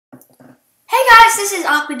Hi guys, this is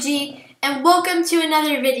Aqua and welcome to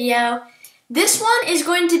another video. This one is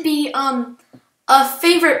going to be a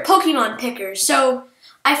favorite Pokemon picker. So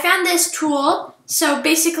I found this tool. So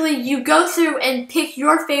basically you go through and pick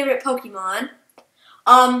your favorite Pokemon.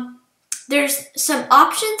 There's some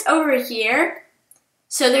options over here.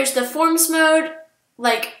 So there's the forms mode,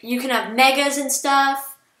 like you can have megas and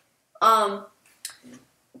stuff. And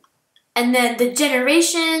then the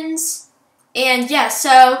generations. And yeah,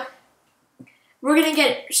 so we're going to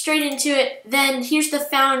get straight into it. Then here's the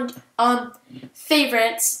found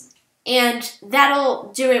favorites, and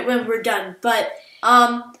that'll do it when we're done. But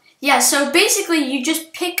yeah, so basically you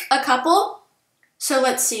just pick a couple. So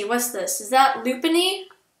let's see, what's this? Is that Lupini?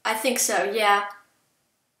 I think so, yeah.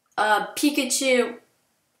 Pikachu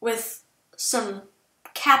with some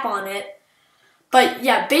cap on it. But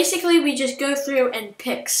yeah, basically we just go through and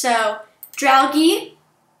pick. So Drowgy,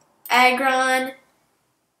 Aggron,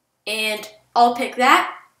 and I'll pick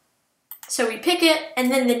that. So we pick it,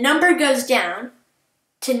 and then the number goes down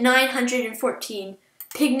to 914.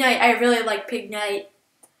 Pignite, I really like Pignite.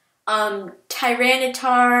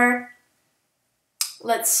 Tyranitar,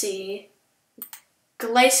 let's see,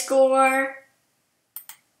 Gliscor,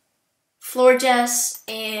 Florges,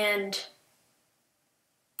 and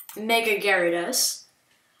Mega Gyarados.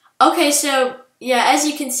 Okay, so yeah, as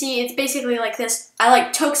you can see, it's basically like this. I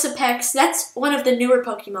like Toxapex. That's one of the newer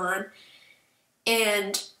Pokemon.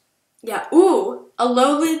 And yeah, ooh,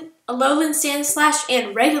 Alolan Sandslash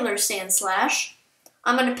and regular Sandslash.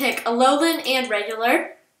 I'm gonna pick Alolan and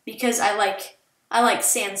regular because I like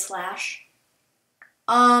Sandslash.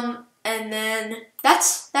 And then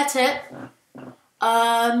that's it.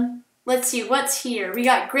 Let's see what's here. We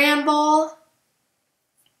got Granbull.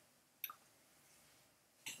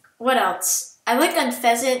 What else? I like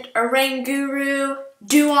Unpheasant, Oranguru,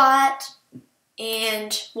 Duat,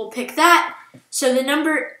 and we'll pick that. So the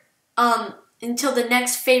number until the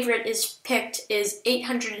next favorite is picked is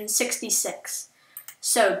 866.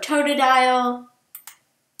 So Totodile,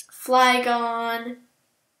 Flygon,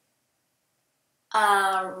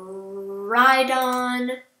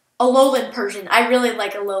 Rhydon, Alolan Persian. I really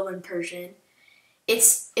like Alolan Persian.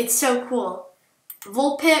 It's so cool.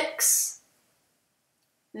 Vulpix,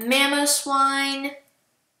 Mamoswine,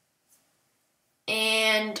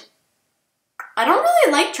 and I don't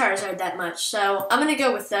really like Charizard that much, so I'm gonna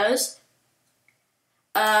go with those.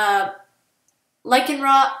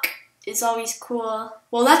 Lycanroc is always cool.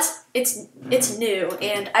 Well, it's new,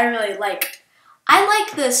 and I really like. I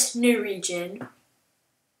like this new region.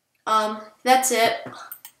 That's it.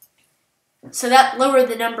 So that lowered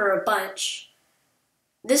the number a bunch.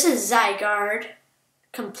 This is Zygarde,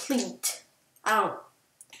 complete. I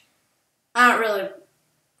don't really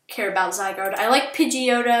care about Zygarde. I like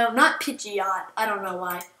Pidgeotto, not Pidgeot. I don't know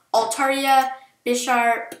why. Altaria,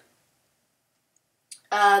 Bisharp.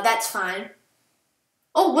 That's fine.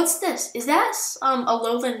 Oh, what's this? Is that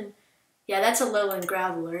Alolan? Yeah, that's Alolan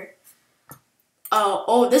Graveler.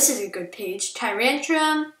 Oh, this is a good page.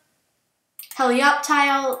 Tyrantrum,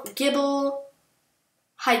 Helioptile, Gibble,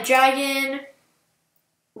 Hydreigon,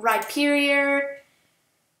 Rhyperior,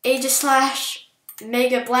 Aegislash,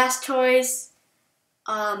 Mega Blastoise,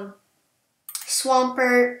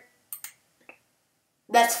 Swampert.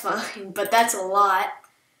 That's fine, but that's a lot.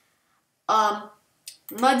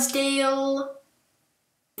 Mudsdale,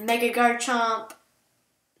 Mega Garchomp.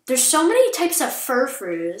 There's so many types of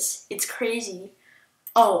Furfrous. It's crazy.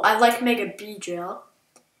 Oh, I like Mega Beedrill.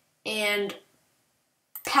 And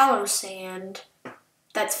Palossand.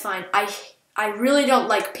 That's fine. I really don't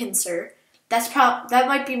like Pinsir. That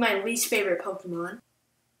might be my least favorite Pokemon.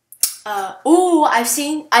 Ooh, I've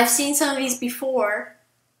seen some of these before.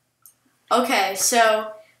 Okay,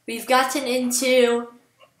 so we've gotten into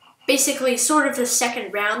basically sort of the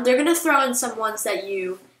second round. They're gonna throw in some ones that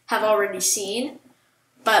you have already seen,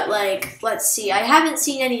 but like, let's see. I haven't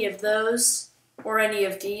seen any of those or any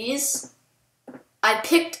of these. I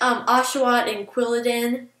picked Oshawott and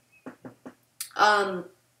Quilladin,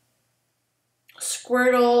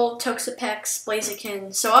 Squirtle, Toxapex,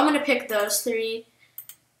 Blaziken. So I'm gonna pick those three.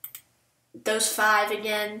 Those 5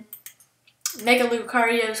 again. Mega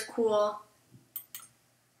Lucario's cool.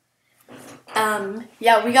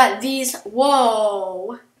 Yeah, we got these.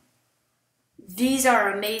 Whoa! These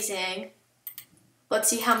are amazing. Let's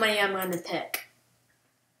see how many I'm gonna pick.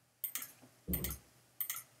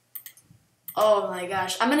 Oh my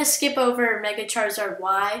gosh. I'm gonna skip over Mega Charizard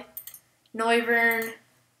Y, Noivern.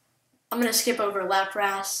 I'm gonna skip over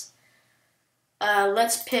Lapras.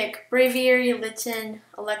 Let's pick Braviary, Litten,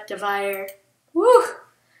 Electivire. Woo!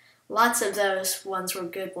 Lots of those ones were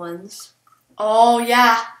good ones. Oh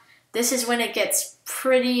yeah, This is when it gets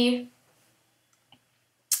pretty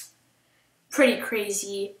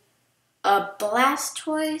crazy.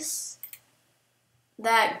 Blastoise,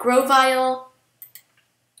 that Grovyle,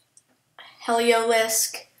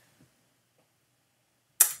 Heliolisk,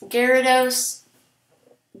 Gyarados,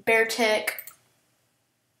 Beartic,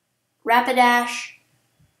 Rapidash.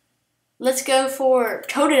 Let's go for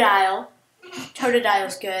Totodile.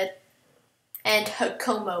 Totodile's good. And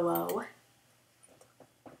Hakomo.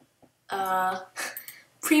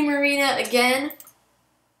 Primarina again.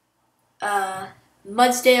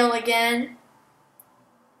 Mudsdale again.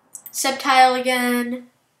 Sceptile again.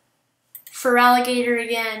 Feraligatr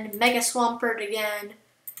again. Mega Swampert again.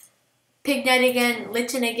 Pignite again.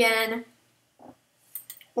 Litten again.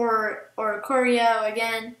 Or Corio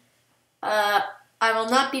again. I will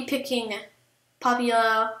not be picking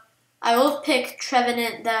Populo. I will pick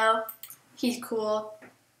Trevenant though. He's cool.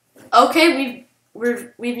 Okay,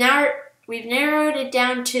 we've narrowed it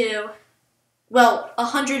down to, well,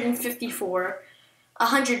 154.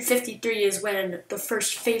 153 is when the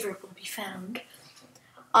first favorite will be found.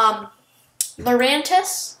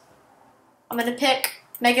 Lurantis. I'm gonna pick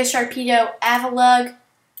Mega Sharpedo, Avalugg.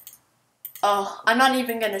 Oh, I'm not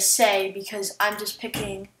even gonna say because I'm just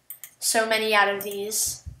picking so many out of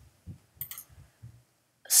these.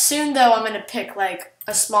 Soon though, I'm gonna pick like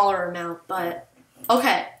a smaller amount, but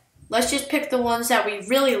okay. Let's just pick the ones that we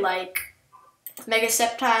really like. Mega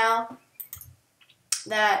Sceptile,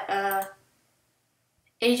 that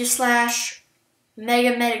Aegislash,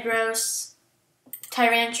 Mega Metagross,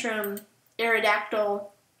 Tyrantrum, Aerodactyl,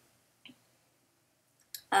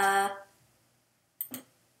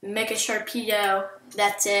 Mega Sharpedo,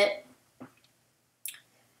 that's it.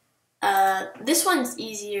 This one's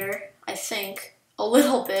easier, I think. A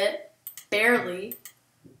little bit. Barely.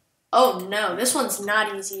 Oh no, this one's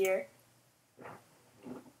not easier.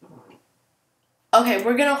 Okay,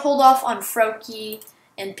 we're gonna hold off on Froakie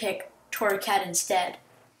and pick Torracat instead.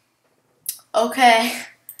 Okay.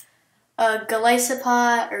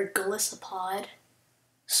 Golisopod,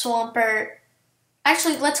 Swampert.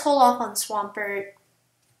 Actually, let's hold off on Swampert.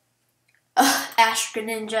 Ash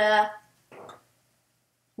Greninja,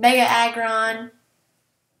 Mega Aggron,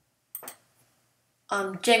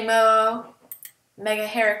 Jingmo, Mega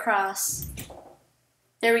Heracross.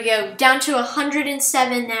 There we go. Down to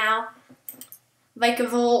 107 now.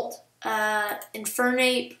 Vikavolt,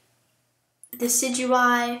 Infernape,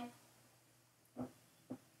 Decidueye,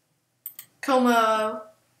 Como,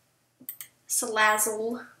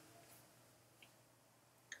 Salazzle.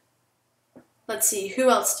 Let's see, who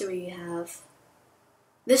else do we have?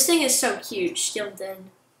 This thing is so cute,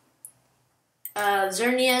 Shieldon.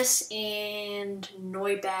 Xerneas and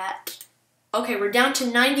Noibat. Okay, we're down to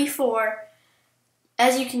 94.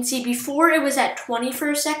 As you can see, before it was at 20 for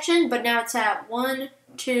a section, but now it's at 1,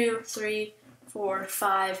 2, 3, 4,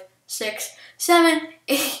 5, 6, 7,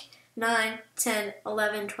 8, 9, 10,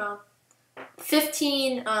 11, 12,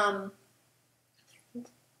 15,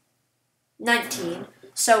 19.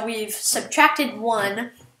 So we've subtracted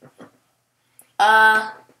 1.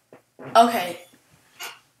 Okay.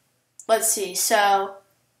 Let's see. So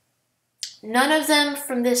none of them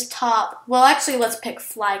from this top. Well, actually, let's pick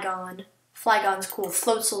Flygon. Flygon's cool.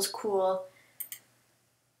 Floatzel's cool.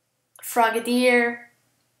 Frogadier.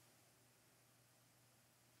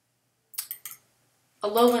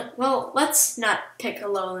 Alolan. Well, let's not pick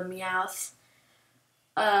Alolan Meowth.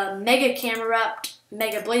 Mega Camerupt,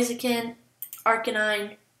 Mega Blaziken,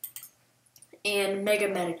 Arcanine, and Mega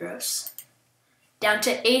Metagross. Down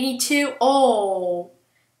to 82. Oh,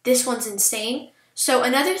 this one's insane. So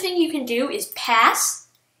another thing you can do is pass,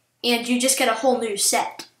 and you just get a whole new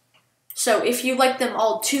set. So if you like them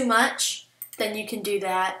all too much, then you can do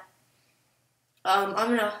that. I'm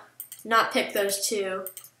gonna not pick those two.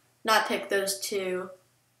 Not pick those two.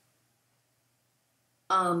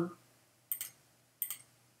 Not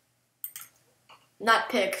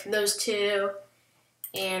pick those two.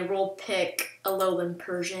 And we'll pick Alolan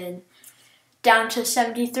Persian. Down to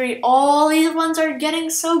 73. All these ones are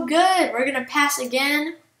getting so good. We're gonna pass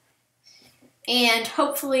again. And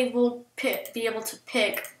hopefully we'll be able to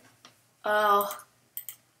pick. Oh,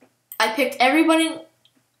 I picked everyone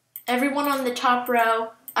on the top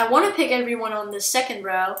row. I want to pick everyone on the second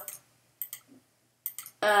row.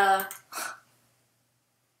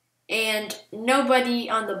 And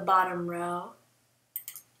nobody on the bottom row.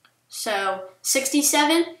 So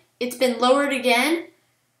 67, it's been lowered again.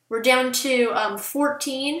 We're down to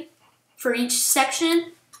 14 for each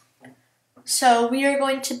section. So we are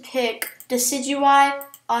going to pick Decidueye,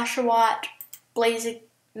 Oshawott,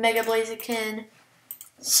 Mega Blaziken,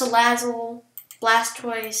 Salazzle,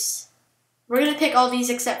 Blastoise, we're gonna pick all these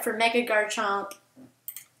except for Mega Garchomp,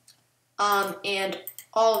 and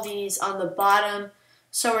all of these on the bottom.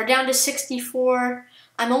 So we're down to 64.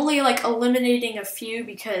 I'm only like eliminating a few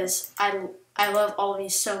because I love all of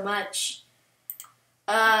these so much.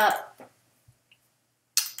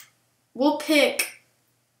 We'll pick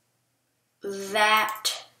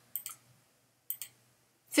that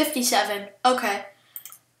 57. Okay.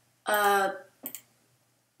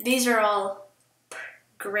 These are all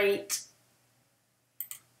great.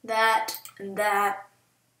 That and that.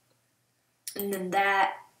 And then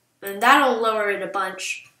that. And that'll lower it a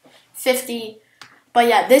bunch. 50. But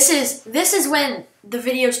yeah, this is when the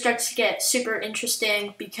video starts to get super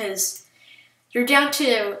interesting because you're down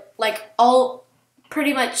to like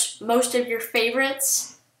pretty much most of your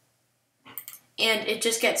favorites, and it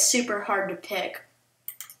just gets super hard to pick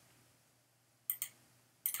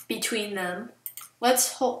between them.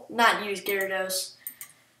 Let's not use Gyarados.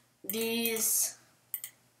 These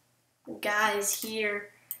guys here.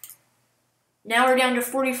 Now we're down to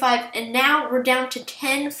 45, and now we're down to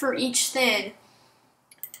 10 for each thing.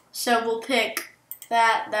 So we'll pick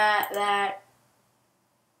that,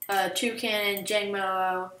 Toucan,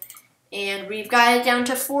 Jangmo, and we've got it down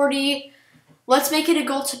to 40. Let's make it a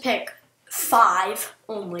goal to pick 5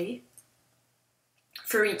 only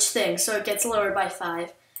for each thing, so it gets lowered by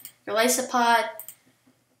 5. Golisopod,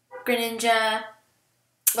 Greninja.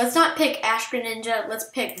 Let's not pick Ash Greninja. Let's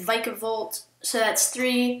pick Vikavolt. So that's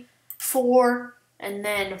 3, 4, and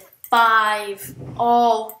then 5.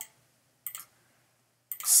 All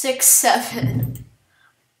 6, 7.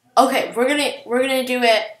 Okay, we're gonna do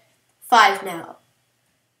it 5 now.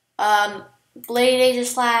 Blade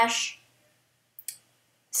Aegislash,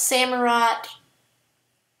 Samurott.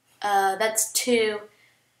 That's 2.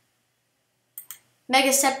 Mega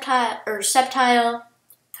Sceptile,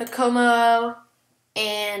 Hakomo,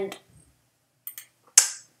 and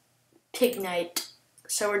Pignite.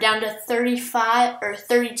 So we're down to 35 or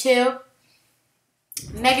 32.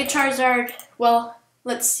 Mega Charizard. Well,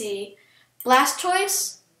 let's see.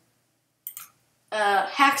 Blastoise,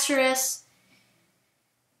 Haxorus,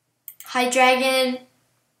 Hydreigon.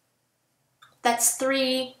 That's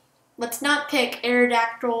 3. Let's not pick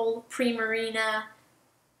Aerodactyl, Primarina,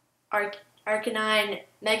 Arcanine,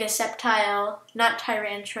 Mega Sceptile, not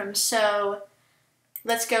Tyrantrum. So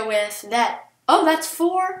let's go with that. Oh, that's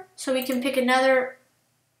 4. So we can pick another,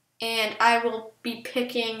 and I will be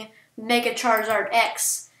picking Mega Charizard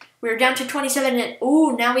X. We're down to 27, and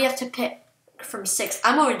ooh, now we have to pick from 6.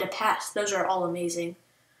 I'm going to pass. Those are all amazing.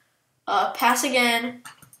 Pass again.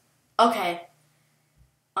 Okay.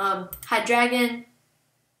 Hydreigon,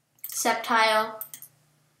 Sceptile,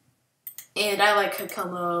 and I like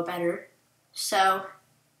Hakomo better. So,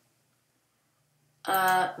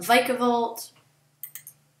 Vikavolt,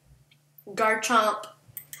 Garchomp,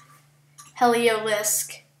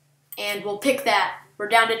 Heliolisk, and we'll pick that. We're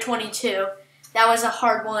down to 22. That was a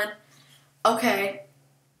hard one. Okay.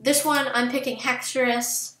 This one, I'm picking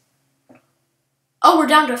Haxorus. Oh, we're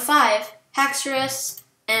down to 5. Haxorus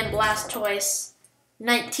and Blastoise.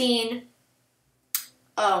 19.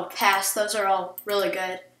 Oh, pass. Those are all really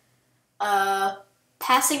good.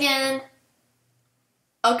 Pass again.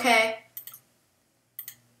 Okay.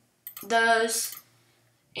 Those.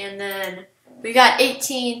 And then we got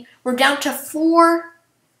 18. We're down to 4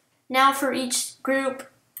 now for each group.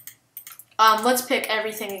 Let's pick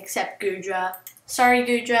everything except Goodra. Sorry,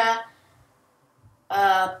 Goodra.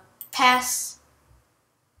 Pass.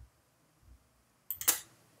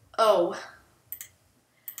 Oh.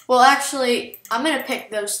 Well, actually, I'm going to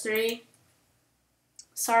pick those 3.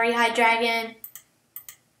 Sorry, Hydreigon.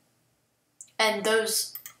 And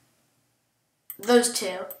those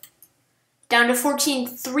 2. Down to 14,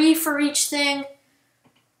 3 for each thing.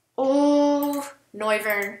 Oh,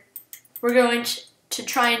 Noivern. We're going to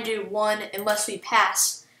try and do 1 unless we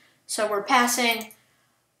pass. So we're passing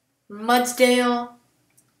Mudsdale.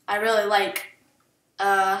 I really like,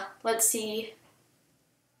 let's see.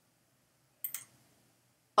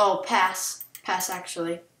 Oh, pass. Pass,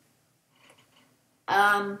 actually.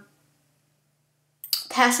 Pass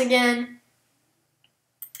again.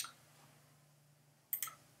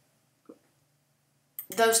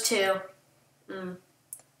 Those 2.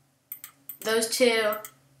 Those 2.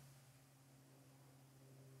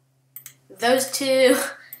 Those 2.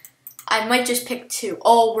 I might just pick 2.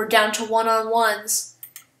 Oh, we're down to one-on-ones.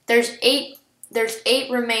 There's 8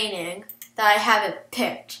 remaining that I haven't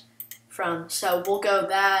picked from. So we'll go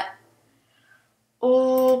that.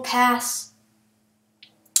 Oh, pass.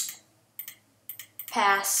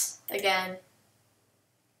 Pass again.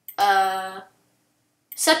 Sceptile,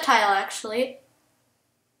 actually.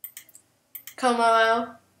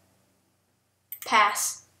 Como,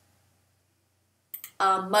 pass.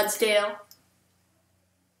 Mudsdale,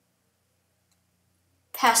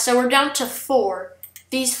 pass. So we're down to 4.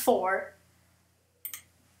 These 4.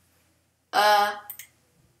 I'll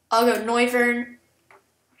go Noivern,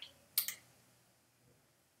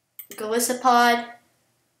 Golisopod,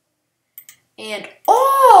 and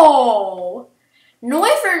oh!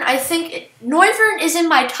 Noivern, Noivern is in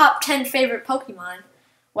my top 10 favorite Pokemon.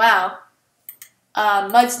 Wow.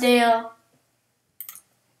 Mudsdale,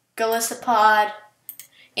 Golisopod,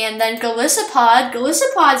 and then Golisopod.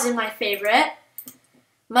 Golisopod's in my favorite.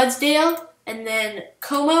 Mudsdale, and then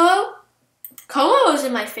Como. Como's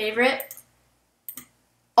in my favorite.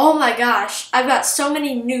 Oh my gosh, I've got so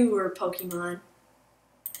many newer Pokemon.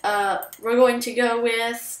 We're going to go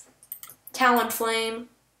with Talonflame,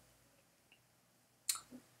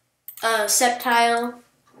 Sceptile,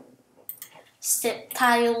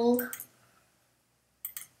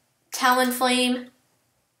 Talonflame,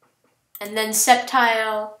 and then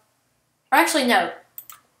Sceptile, or actually no,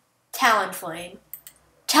 Talonflame.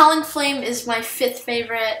 Talonflame is my 5th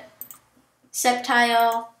favorite.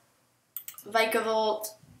 Sceptile,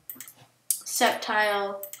 Vikavolt,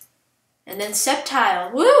 Sceptile, and then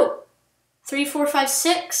Sceptile. Woo! 3, 4, 5,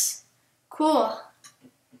 6. Cool.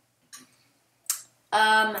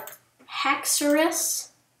 Haxorus,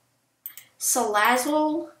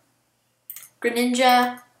 Salazzle,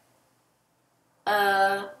 Greninja,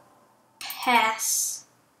 pass.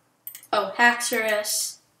 Oh,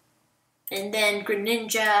 Haxorus, and then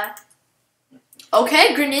Greninja.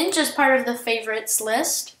 Okay, Greninja's part of the favorites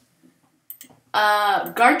list.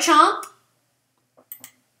 Garchomp,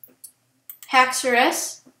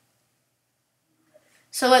 Haxorus.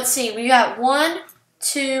 So let's see, we got 1,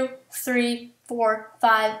 2, 3, 4,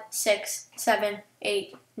 5, 6, 7,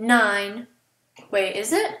 8, 9. Wait,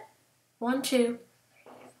 is it? 1, 2.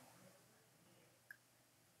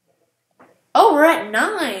 Oh, we're at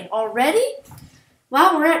 9 already?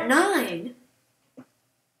 Wow, we're at 9.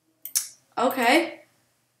 Okay.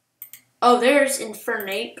 Oh, there's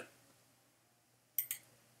Infernape.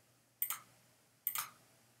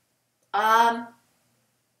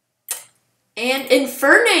 And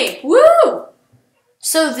Infernape. Woo!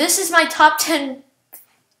 So this is my top 10.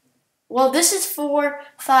 Well, this is 4,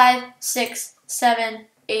 5, 6, 7,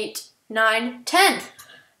 8, 9, 10.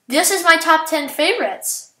 This is my top 10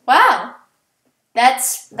 favorites. Wow.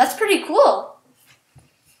 That's pretty cool.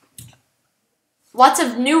 Lots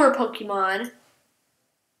of newer Pokemon.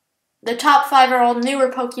 The top 5 are all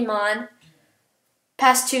newer Pokemon.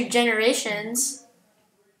 Past 2 generations.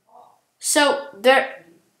 So the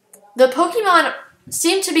Pokemon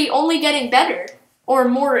seem to be only getting better or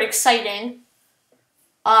more exciting.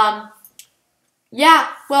 Yeah,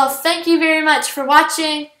 well, thank you very much for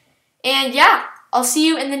watching. And yeah, I'll see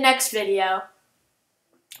you in the next video.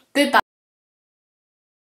 Goodbye.